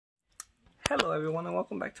Hello everyone and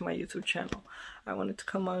welcome back to my YouTube channel. I wanted to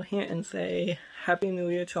come on here and say Happy New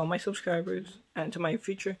Year to all my subscribers and to my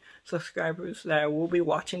future subscribers that will be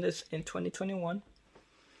watching this in 2021.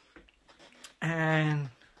 And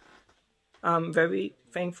I'm very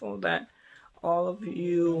thankful that all of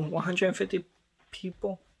you 150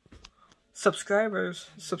 subscribers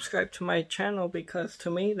subscribe to my channel, because to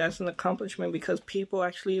me that's an accomplishment, because people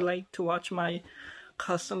actually like to watch my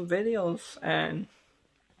custom videos and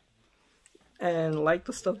like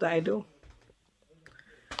the stuff that I do.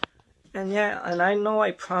 And yeah, and I know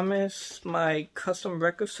I promised my custom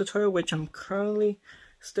records tutorial, which I'm currently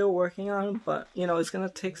still working on, but you know, it's gonna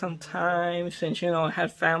take some time since, you know, I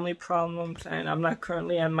had family problems and I'm not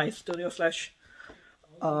currently at my studio slash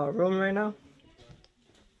room right now.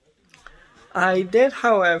 I did,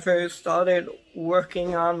 however, started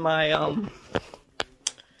working on my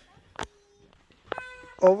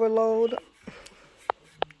overload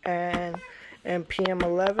and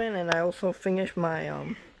PM11, and I also finished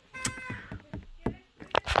my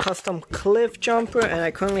custom cliff jumper, and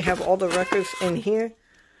I currently have all the records in here.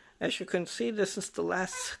 As you can see, this is the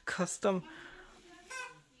last custom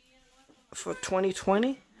for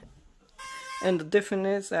 2020, and the difference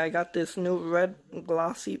is that I got this new red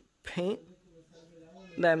glossy paint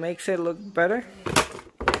that makes it look better.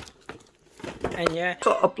 And yeah,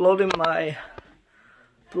 so uploading my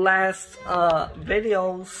last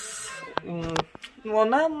videos, well,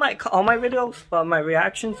 not all my videos, but my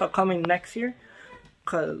reactions are coming next year,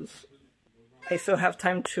 because I still have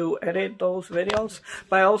time to edit those videos.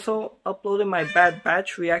 But I also uploaded my Bad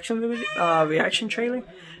Batch reaction trailer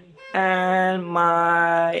and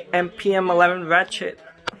my MPM11 Ratchet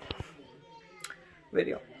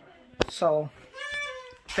video. So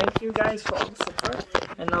thank you guys for all the support,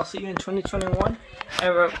 and I'll see you in 2021.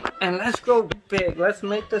 And let's go big. Let's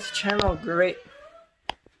make this channel great.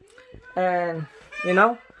 And you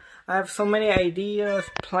know, I have so many ideas,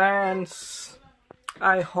 plans.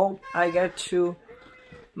 I hope I get to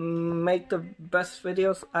make the best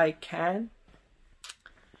videos I can.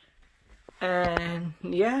 And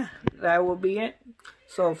yeah, that will be it.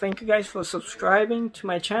 So thank you guys for subscribing to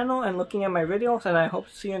my channel and looking at my videos, and I hope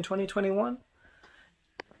to see you in 2021.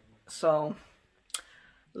 So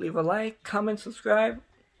leave a like, comment, subscribe,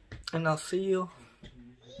 and I'll see you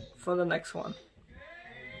for the next one.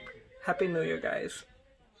 Happy New Year, guys,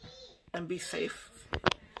 and be safe.